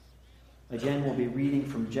Again, we'll be reading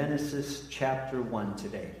from Genesis chapter 1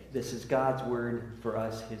 today. This is God's word for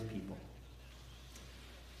us, his people.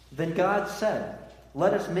 Then God said,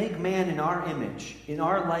 "Let us make man in our image, in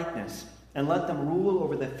our likeness, and let them rule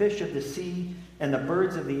over the fish of the sea and the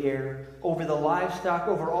birds of the air, over the livestock,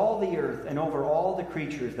 over all the earth, and over all the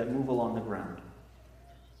creatures that move along the ground."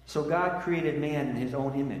 So God created man in his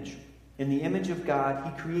own image. In the image of God,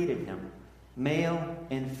 he created him. Male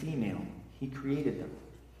and female, he created them.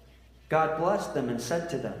 God blessed them and said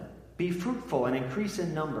to them, "Be fruitful and increase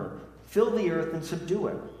in number. Fill the earth and subdue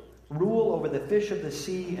it. Rule over the fish of the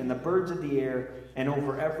sea and the birds of the air, and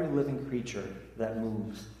over every living creature that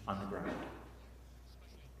moves on the ground."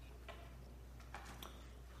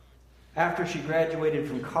 After she graduated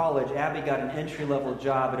from college, Abby got an entry-level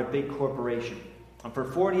job at a big corporation. And for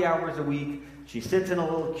 40 hours a week, she sits in a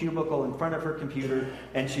little cubicle in front of her computer,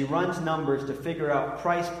 and she runs numbers to figure out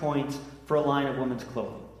price points for a line of women's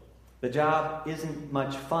clothing. The job isn't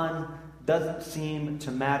much fun, doesn't seem to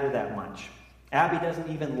matter that much. Abby doesn't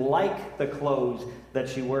even like the clothes that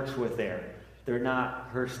she works with there. They're not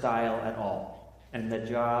her style at all. And the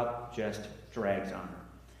job just drags on her.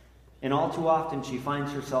 And all too often she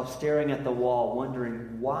finds herself staring at the wall,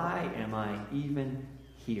 wondering, why am I even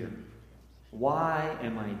here? Why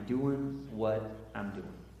am I doing what I'm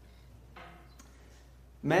doing?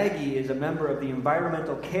 Maggie is a member of the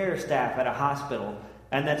environmental care staff at a hospital,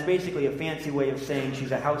 and that's basically a fancy way of saying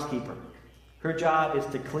she's a housekeeper. Her job is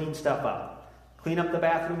to clean stuff up. Clean up the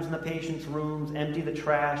bathrooms in the patients' rooms, empty the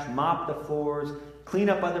trash, mop the floors, clean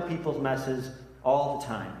up other people's messes all the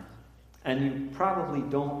time. And you probably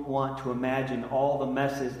don't want to imagine all the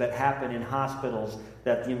messes that happen in hospitals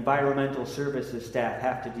that the environmental services staff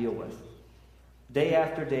have to deal with. Day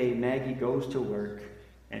after day, Maggie goes to work,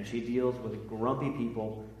 and she deals with grumpy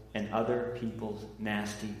people and other people's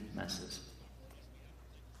nasty messes.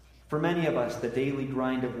 For many of us, the daily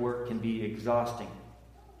grind of work can be exhausting,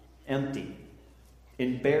 empty,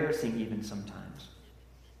 embarrassing even sometimes.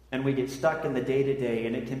 And we get stuck in the day-to-day,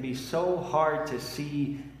 and it can be so hard to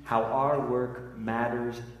see how our work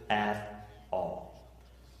matters at all.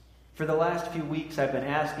 For the last few weeks, I've been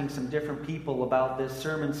asking some different people about this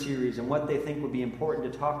sermon series and what they think would be important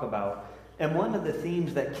to talk about. And one of the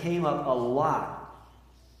themes that came up a lot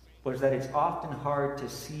was that it's often hard to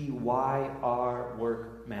see why our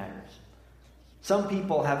work matters. Some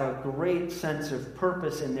people have a great sense of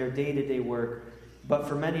purpose in their day-to-day work, but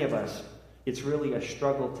for many of us, it's really a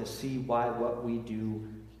struggle to see why what we do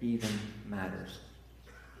even matters.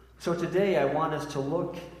 So today I want us to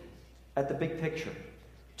look at the big picture,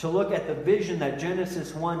 to look at the vision that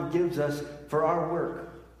Genesis 1 gives us for our work,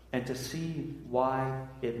 and to see why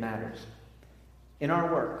it matters. In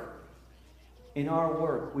our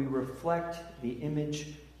work, we reflect the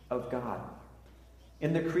image of God.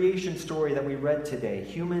 In the creation story that we read today,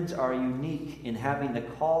 humans are unique in having the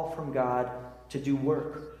call from God to do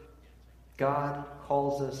work. God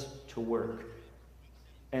calls us to work.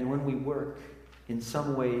 And when we work, in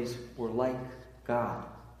some ways, we're like God.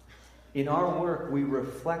 In our work, we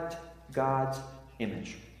reflect God's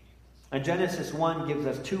image. And Genesis 1 gives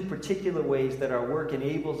us two particular ways that our work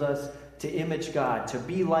enables us to image God, to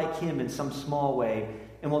be like him in some small way.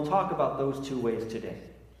 And we'll talk about those two ways today.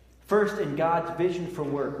 First, in God's vision for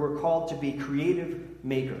work, we're called to be creative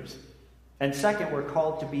makers. And second, we're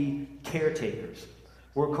called to be caretakers.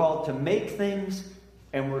 We're called to make things,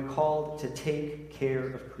 and we're called to take care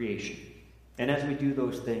of creation. And as we do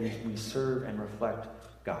those things, we serve and reflect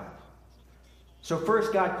God. So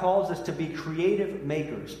first, God calls us to be creative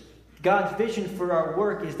makers. God's vision for our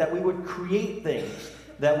work is that we would create things,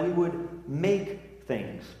 that we would make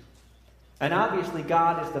things. And obviously,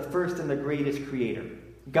 God is the first and the greatest creator.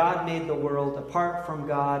 God made the world. Apart from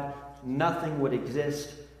God, nothing would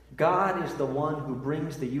exist. God is the one who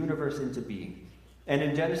brings the universe into being. And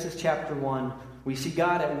in Genesis chapter 1, we see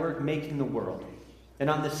God at work making the world. And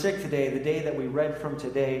on the sixth day, the day that we read from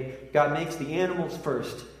today, God makes the animals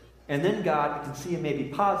first. And then God, you can see him maybe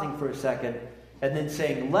pausing for a second, and then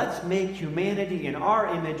saying, let's make humanity in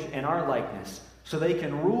our image and our likeness, so they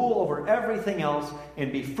can rule over everything else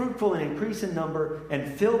and be fruitful and increase in number and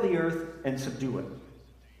fill the earth and subdue it.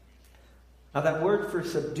 Now that word for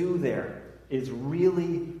subdue there is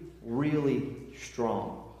really, really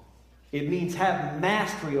strong. It means have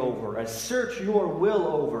mastery over, assert your will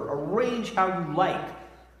over, arrange how you like.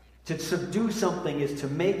 To subdue something is to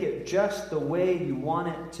make it just the way you want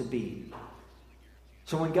it to be.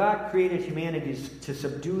 So when God created humanity to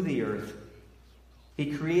subdue the earth,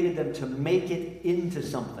 he created them to make it into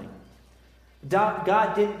something.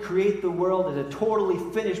 God didn't create the world as a totally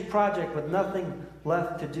finished project with nothing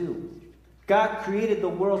left to do. God created the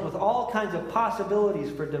world with all kinds of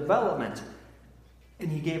possibilities for development,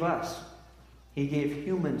 and He gave us. He gave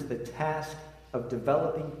humans the task of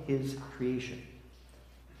developing His creation.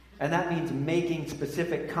 And that means making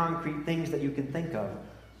specific concrete things that you can think of.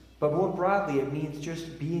 But more broadly, it means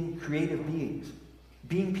just being creative beings.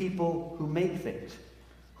 Being people who make things.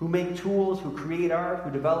 Who make tools, who create art,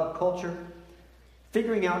 who develop culture.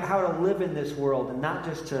 Figuring out how to live in this world, and not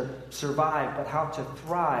just to survive, but how to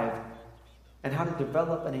thrive, and how to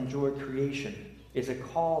develop and enjoy creation is a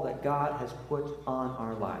call that God has put on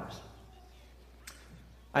our lives.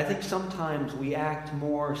 I think sometimes we act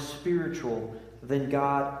more spiritual than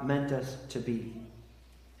God meant us to be.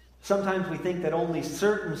 Sometimes we think that only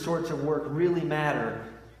certain sorts of work really matter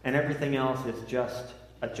and everything else is just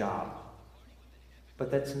a job.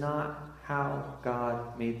 But that's not how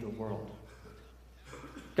God made the world.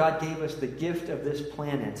 God gave us the gift of this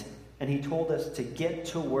planet, and He told us to get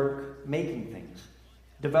to work making things,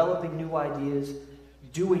 developing new ideas,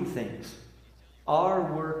 doing things. Our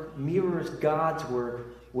work mirrors God's work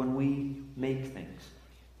when we make things.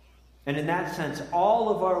 And in that sense, all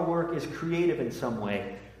of our work is creative in some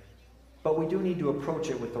way, but we do need to approach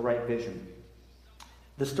it with the right vision.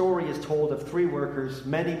 The story is told of 3 workers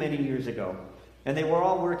many, many years ago, and they were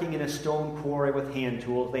all working in a stone quarry with hand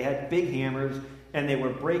tools. They had big hammers, and they were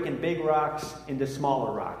breaking big rocks into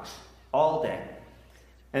smaller rocks all day.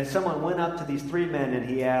 And someone went up to these 3 men and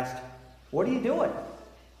he asked, "What are you doing?"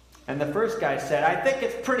 And the first guy said, "I think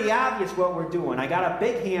it's pretty obvious what we're doing. I got a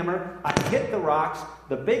big hammer, I hit the rocks,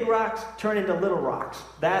 the big rocks turn into little rocks.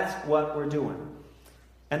 That's what we're doing."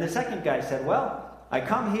 And the second guy said, "Well, I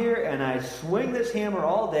come here and I swing this hammer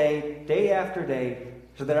all day, day after day,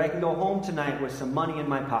 so that I can go home tonight with some money in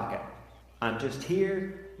my pocket. I'm just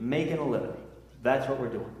here making a living. That's what we're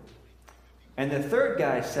doing." And the third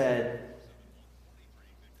guy said,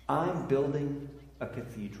 "I'm building a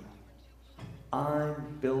cathedral.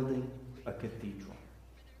 I'm building a cathedral."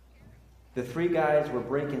 The 3 guys were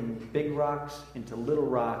breaking big rocks into little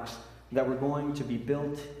rocks that were going to be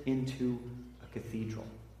built into a cathedral.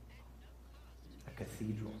 A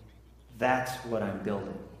cathedral. That's what I'm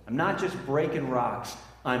building. I'm not just breaking rocks.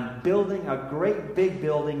 I'm building a great big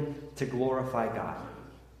building to glorify God.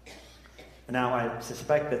 Now, I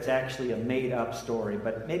suspect that's actually a made-up story,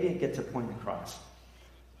 but maybe it gets a point across.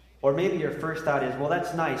 Or maybe your first thought is, well,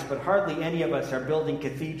 that's nice, but hardly any of us are building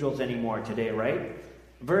cathedrals anymore today, right?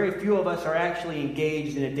 Very few of us are actually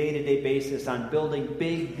engaged in a day-to-day basis on building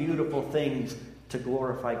big, beautiful things to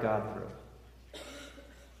glorify God through.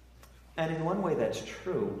 And in one way, that's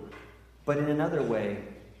true. But in another way,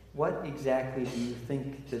 what exactly do you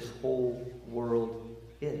think this whole world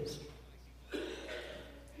is?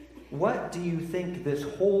 What do you think this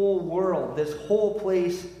whole world, this whole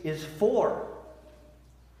place is for?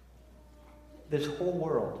 This whole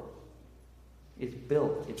world is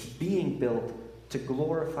built, it's being built to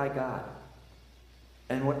glorify God.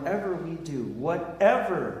 And whatever we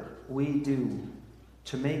do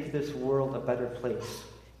to make this world a better place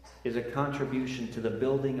is a contribution to the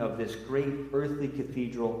building of this great earthly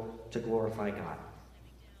cathedral to glorify God.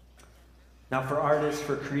 Now, for artists,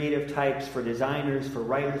 for creative types, for designers, for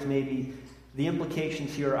writers maybe, the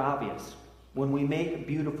implications here are obvious. When we make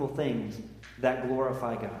beautiful things, that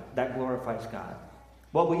glorify God. That glorifies God.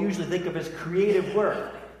 What we usually think of as creative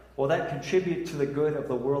work, well, that contributes to the good of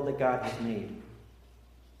the world that God has made.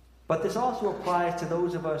 But this also applies to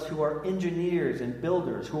those of us who are engineers and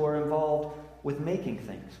builders, who are involved with making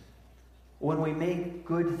things. When we make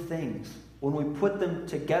good things, when we put them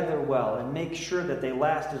together well and make sure that they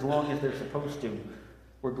last as long as they're supposed to,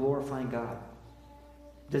 we're glorifying God.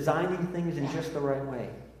 Designing things in just the right way.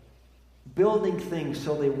 Building things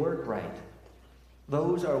so they work right.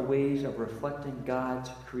 Those are ways of reflecting God's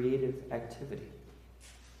creative activity.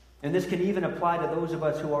 And this can even apply to those of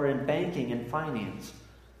us who are in banking and finance.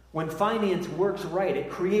 When finance works right, it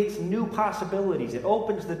creates new possibilities. It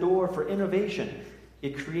opens the door for innovation.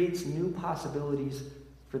 It creates new possibilities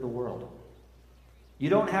for the world. You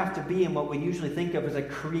don't have to be in what we usually think of as a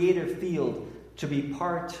creative field to be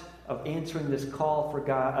part of answering this call of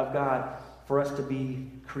God for us to be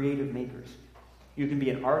creative makers. You can be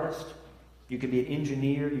an artist, you can be an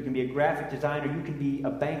engineer, you can be a graphic designer, you can be a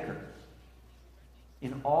banker.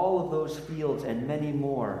 In all of those fields and many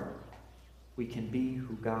more, we can be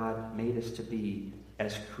who God made us to be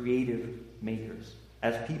as creative makers,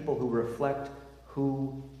 as people who reflect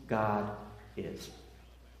who God is.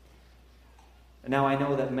 Now, I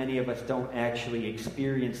know that many of us don't actually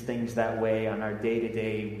experience things that way on our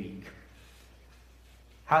day-to-day week.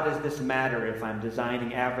 How does this matter if I'm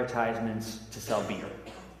designing advertisements to sell beer?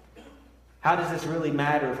 How does this really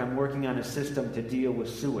matter if I'm working on a system to deal with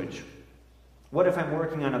sewage? What if I'm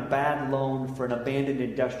working on a bad loan for an abandoned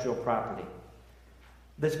industrial property?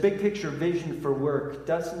 This big picture vision for work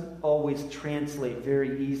doesn't always translate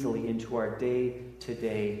very easily into our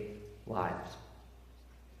day-to-day lives.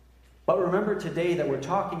 But remember today that we're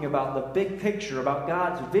talking about the big picture, about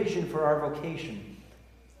God's vision for our vocation.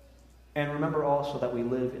 And remember also that we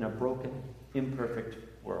live in a broken, imperfect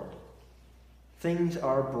world. Things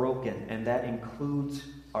are broken, and that includes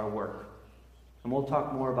our work. And we'll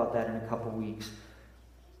talk more about that in a couple weeks.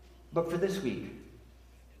 But for this week,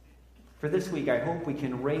 I hope we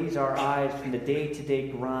can raise our eyes from the day-to-day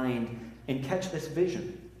grind and catch this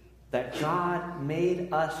vision that God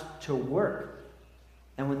made us to work.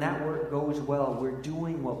 And when that work goes well, we're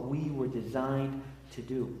doing what we were designed to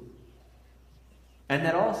do. And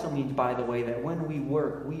that also means, by the way, that when we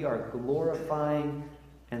work, we are glorifying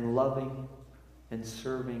and loving and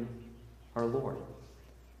serving our Lord.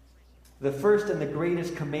 The first and the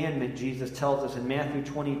greatest commandment, Jesus tells us in Matthew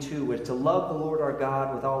 22, is to love the Lord our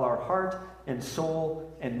God with all our heart and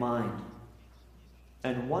soul and mind.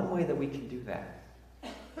 And one way that we can do that,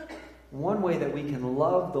 one way that we can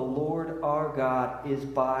love the Lord our God is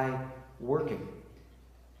by working.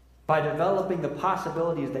 By developing the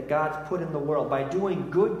possibilities that God's put in the world, by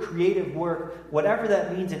doing good creative work, whatever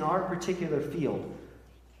that means in our particular field.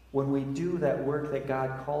 When we do that work that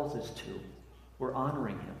God calls us to, we're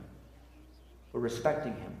honoring Him. We're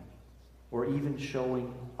respecting Him. We're even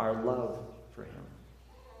showing our love for Him.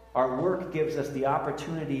 Our work gives us the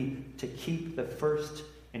opportunity to keep the first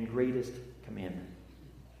and greatest commandment.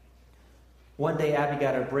 One day, Abby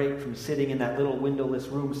got a break from sitting in that little windowless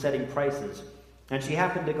room setting prices, and she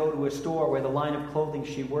happened to go to a store where the line of clothing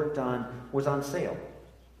she worked on was on sale.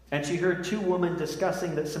 And she heard two women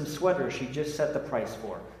discussing that some sweaters she just set the price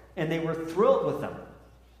for, and they were thrilled with them.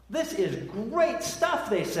 "This is great stuff,"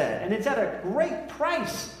 they said, "and it's at a great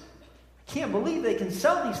price. I can't believe they can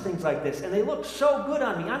sell these things like this, and they look so good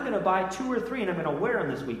on me. I'm going to buy 2 or 3, and I'm going to wear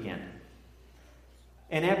them this weekend."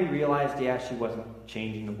 And Abby realized, she wasn't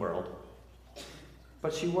changing the world.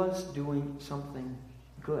 But she was doing something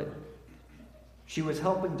good. She was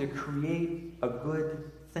helping to create a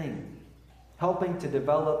good thing, helping to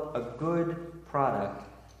develop a good product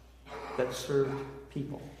that served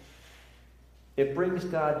people. It brings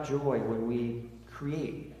God joy when we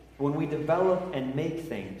create, when we develop and make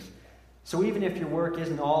things. So even if your work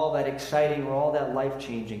isn't all that exciting or all that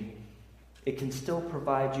life-changing, it can still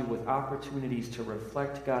provide you with opportunities to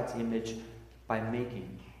reflect God's image by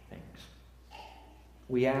making things.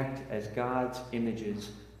 We act as God's images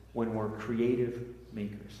when we're creative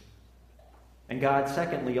makers. And God,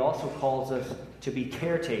 secondly, also calls us to be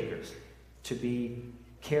caretakers.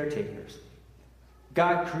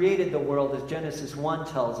 God created the world, as Genesis 1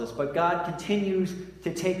 tells us, but God continues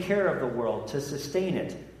to take care of the world, to sustain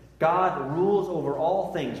it. God rules over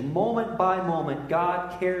all things. Moment by moment,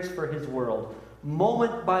 God cares for His world.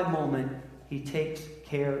 Moment by moment, He takes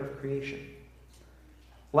care of creation.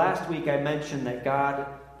 Last week I mentioned that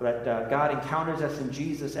God encounters us in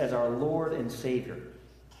Jesus as our Lord and Savior.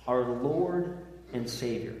 Our Lord and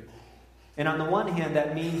Savior. And on the one hand,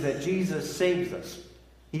 that means that Jesus saves us.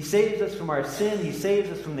 He saves us from our sin. He saves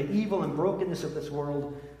us from the evil and brokenness of this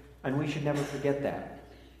world. And we should never forget that.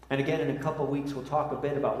 And again, in a couple of weeks, we'll talk a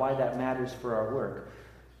bit about why that matters for our work.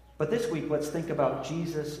 But this week, let's think about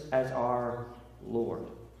Jesus as our Lord.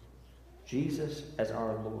 Jesus as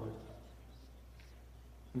our Lord.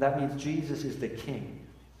 And that means Jesus is the King.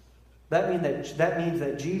 That means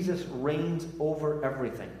that Jesus reigns over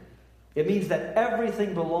everything. It means that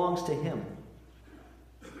everything belongs to Him.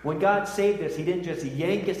 When God saved us, He didn't just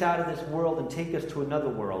yank us out of this world and take us to another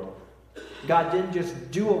world. God didn't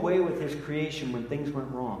just do away with His creation when things went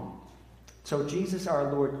wrong. So Jesus,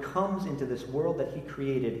 our Lord, comes into this world that He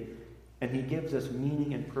created, and He gives us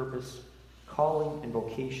meaning and purpose, calling and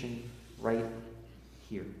vocation right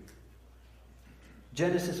here.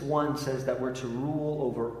 Genesis 1 says that we're to rule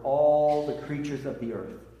over all the creatures of the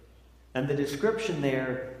earth. And the description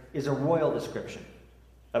there is a royal description.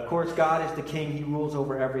 Of course, God is the king. He rules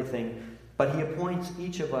over everything. But He appoints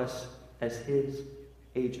each of us as His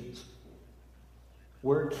agents.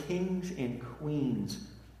 We're kings and queens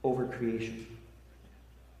over creation.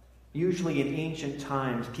 Usually in ancient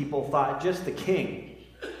times, people thought just the king,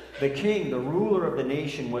 the ruler of the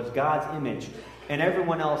nation, was God's image, and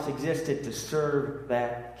everyone else existed to serve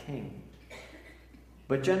that king.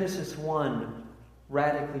 But Genesis 1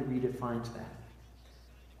 radically redefines that.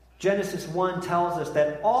 Genesis 1 tells us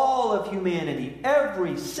that all of humanity,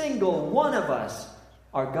 every single one of us,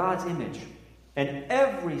 are God's image. And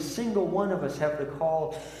every single one of us have the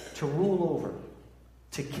call to rule over,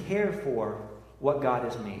 to care for what God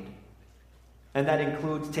has made. And that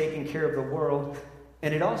includes taking care of the world,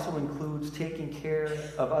 and it also includes taking care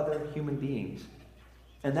of other human beings.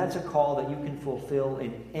 And that's a call that you can fulfill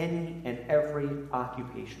in any and every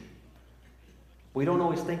occupation. We don't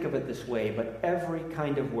always think of it this way, but every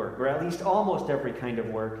kind of work, or at least almost every kind of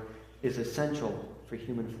work, is essential for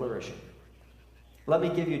human flourishing. Let me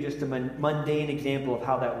give you just a mundane example of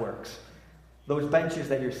how that works. Those benches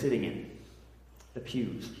that you're sitting in, the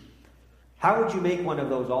pews. How would you make one of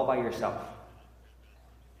those all by yourself?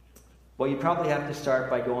 Well, you probably have to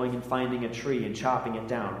start by going and finding a tree and chopping it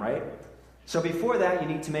down, right? So before that, you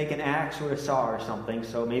need to make an axe or a saw or something.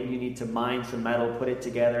 So maybe you need to mine some metal, put it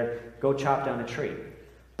together, go chop down a tree.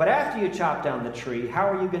 But after you chop down the tree, how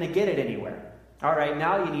are you going to get it anywhere? All right,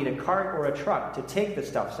 now you need a cart or a truck to take the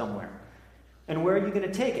stuff somewhere. And where are you going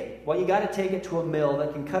to take it? Well, you got to take it to a mill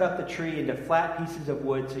that can cut up the tree into flat pieces of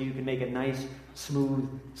wood so you can make a nice, smooth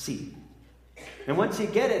seat. And once you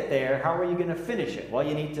get it there, how are you going to finish it? Well,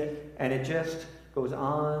 you need to, and it just goes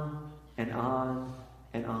on and on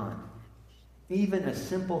and on. Even a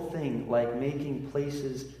simple thing like making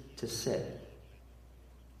places to sit.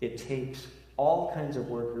 It takes all kinds of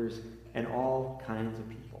workers and all kinds of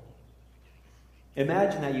people.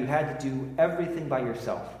 Imagine that you had to do everything by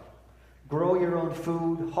yourself. Grow your own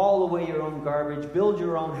food, haul away your own garbage, build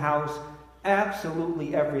your own house,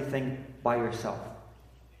 absolutely everything by yourself.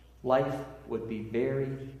 Life would be very,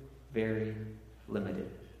 very limited.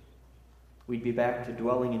 We'd be back to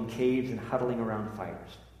dwelling in caves and huddling around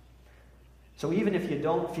fires. So even if you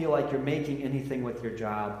don't feel like you're making anything with your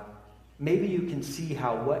job, maybe you can see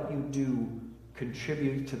how what you do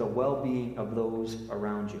contributes to the well-being of those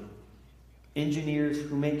around you. Engineers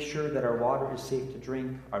who make sure that our water is safe to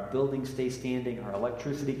drink, our buildings stay standing, our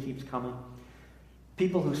electricity keeps coming.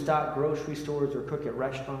 People who stock grocery stores or cook at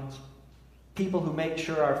restaurants. People who make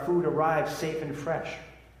sure our food arrives safe and fresh.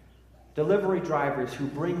 Delivery drivers who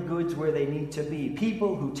bring goods where they need to be.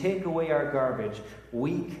 People who take away our garbage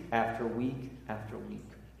week after week after week.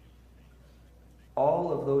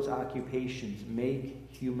 All of those occupations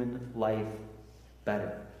make human life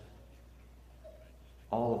better.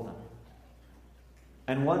 All of them.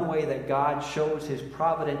 And one way that God shows his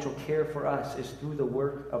providential care for us is through the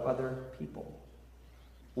work of other people.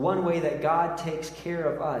 One way that God takes care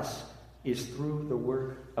of us is through the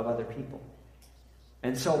work of other people.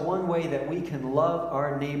 And so one way that we can love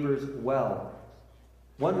our neighbors well,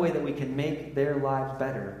 one way that we can make their lives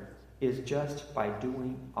better, is just by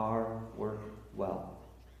doing our work well.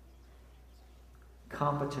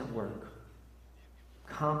 Competent work.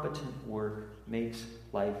 Competent work makes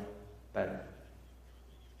life better.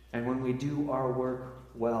 And when we do our work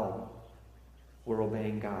well, we're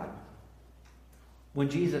obeying God. When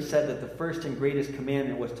Jesus said that the first and greatest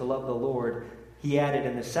commandment was to love the Lord, he added,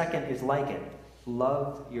 and the second is like it,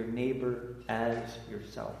 love your neighbor as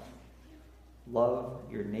yourself. Love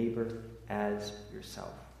your neighbor as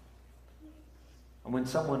yourself. And when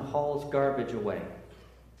someone hauls garbage away,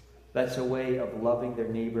 that's a way of loving their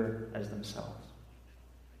neighbor as themselves.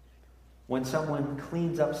 When someone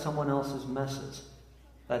cleans up someone else's messes,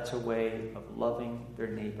 that's a way of loving their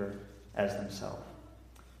neighbor as themselves.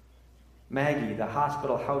 Maggie, the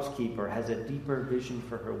hospital housekeeper, has a deeper vision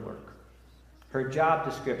for her work. Her job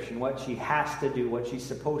description, what she has to do, what she's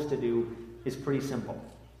supposed to do, is pretty simple.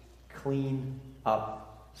 Clean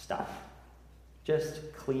up stuff.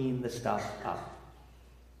 Just clean the stuff up.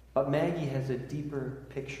 But Maggie has a deeper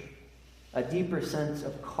picture, a deeper sense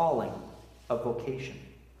of calling, of vocation.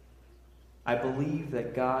 I believe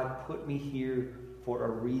that God put me here for a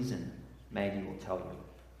reason, Maggie will tell you.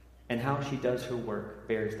 And how she does her work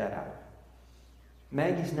bears that out.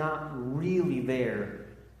 Maggie's not really there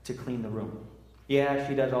to clean the room. Yeah,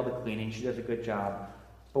 she does all the cleaning. She does a good job.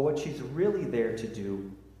 But what she's really there to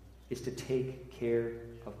do is to take care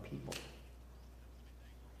of people.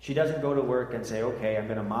 She doesn't go to work and say, okay, I'm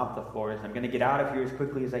going to mop the floors. I'm going to get out of here as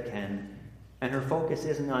quickly as I can. And her focus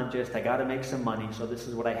isn't on just, I got to make some money, so this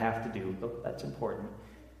is what I have to do. But that's important.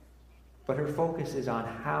 But her focus is on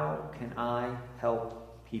how can I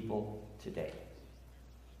help people today?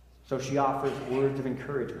 So she offers words of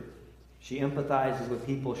encouragement. She empathizes with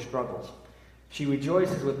people's struggles. She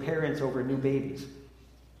rejoices with parents over new babies.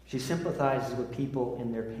 She sympathizes with people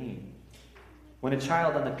in their pain. When a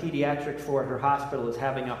child on the pediatric floor at her hospital is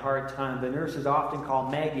having a hard time, the nurses often call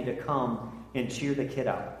Maggie to come and cheer the kid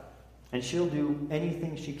up. And she'll do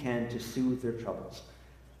anything she can to soothe their troubles.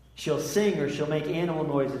 She'll sing or she'll make animal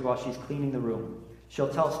noises while she's cleaning the room.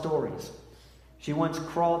 She'll tell stories. She once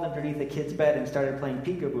crawled underneath a kid's bed and started playing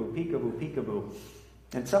peekaboo, peekaboo, peekaboo.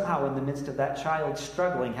 And somehow in the midst of that child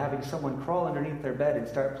struggling, having someone crawl underneath their bed and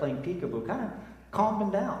start playing peekaboo kind of calmed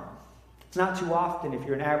them down. It's not too often, if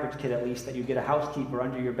you're an average kid at least, that you get a housekeeper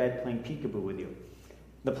under your bed playing peekaboo with you.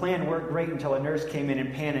 The plan worked great until a nurse came in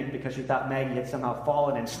and panicked because she thought Maggie had somehow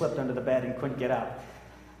fallen and slipped under the bed and couldn't get up.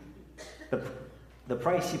 The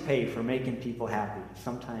price you pay for making people happy is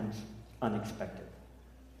sometimes unexpected.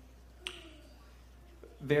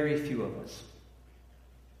 Very few of us,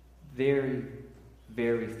 very,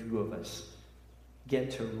 very few of us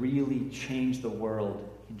get to really change the world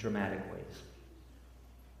in dramatic ways.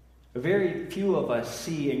 Very few of us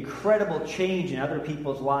see incredible change in other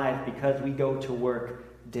people's lives because we go to work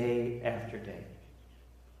day after day.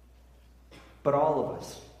 But all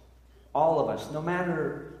of us, no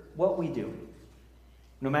matter what we do,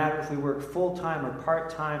 no matter if we work full-time or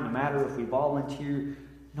part-time, no matter if we volunteer,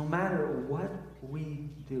 no matter what we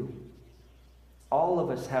do, all of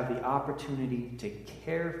us have the opportunity to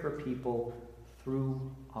care for people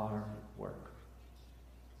through our work.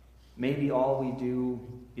 Maybe all we do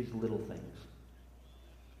is little things.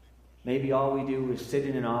 Maybe all we do is sit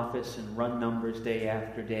in an office and run numbers day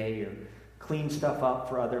after day, or clean stuff up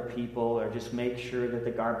for other people, or just make sure that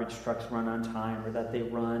the garbage trucks run on time, or that they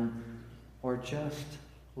run, or just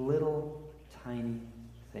little tiny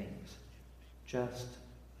things. Just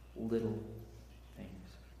little things.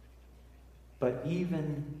 But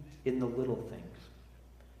even in the little things,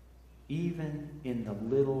 even in the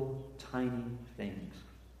little tiny things,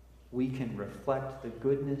 we can reflect the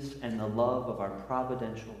goodness and the love of our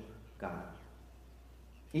providential God.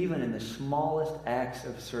 Even in the smallest acts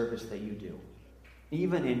of service that you do.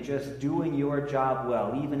 Even in just doing your job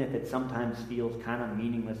well, even if it sometimes feels kind of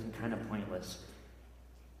meaningless and kind of pointless.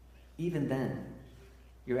 Even then,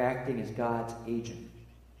 you're acting as God's agent.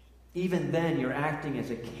 Even then, you're acting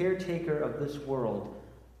as a caretaker of this world,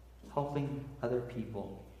 helping other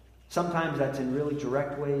people. Sometimes that's in really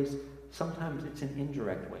direct ways. Sometimes it's in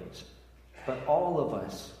indirect ways. But all of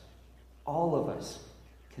us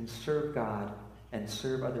can serve God and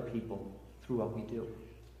serve other people through what we do.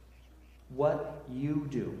 What you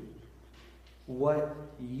do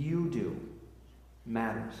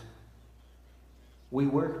matters. We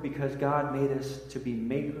work because God made us to be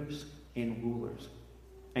makers and rulers.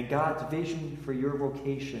 And God's vision for your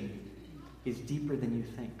vocation is deeper than you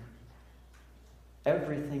think.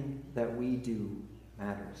 Everything that we do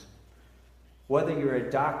matters. Whether you're a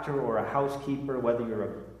doctor or a housekeeper, whether you're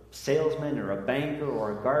a salesman or a banker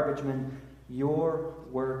or a garbage man, your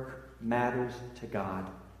work matters to God,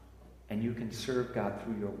 and you can serve God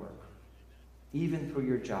through your work. Even through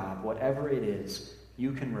your job, whatever it is,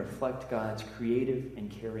 you can reflect God's creative and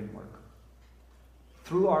caring work.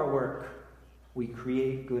 Through our work, we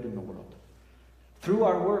create good in the world. Through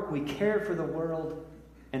our work, we care for the world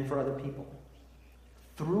and for other people.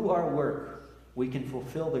 Through our work, we can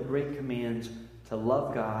fulfill the great commands to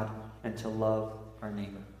love God and to love our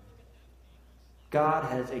neighbor. God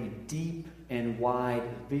has a deep and wide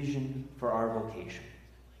vision for our vocation.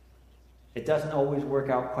 It doesn't always work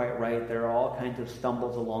out quite right. There are all kinds of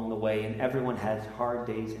stumbles along the way, and everyone has hard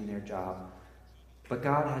days in their job. But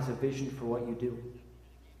God has a vision for what you do.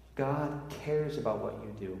 God cares about what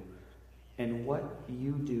you do. And what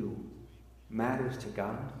you do matters to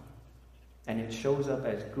God. And it shows up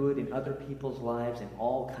as good in other people's lives in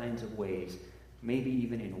all kinds of ways, maybe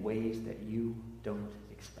even in ways that you don't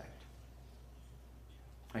expect.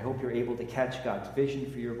 I hope you're able to catch God's vision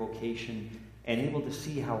for your vocation and able to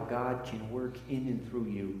see how God can work in and through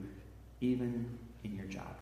you, even in your job.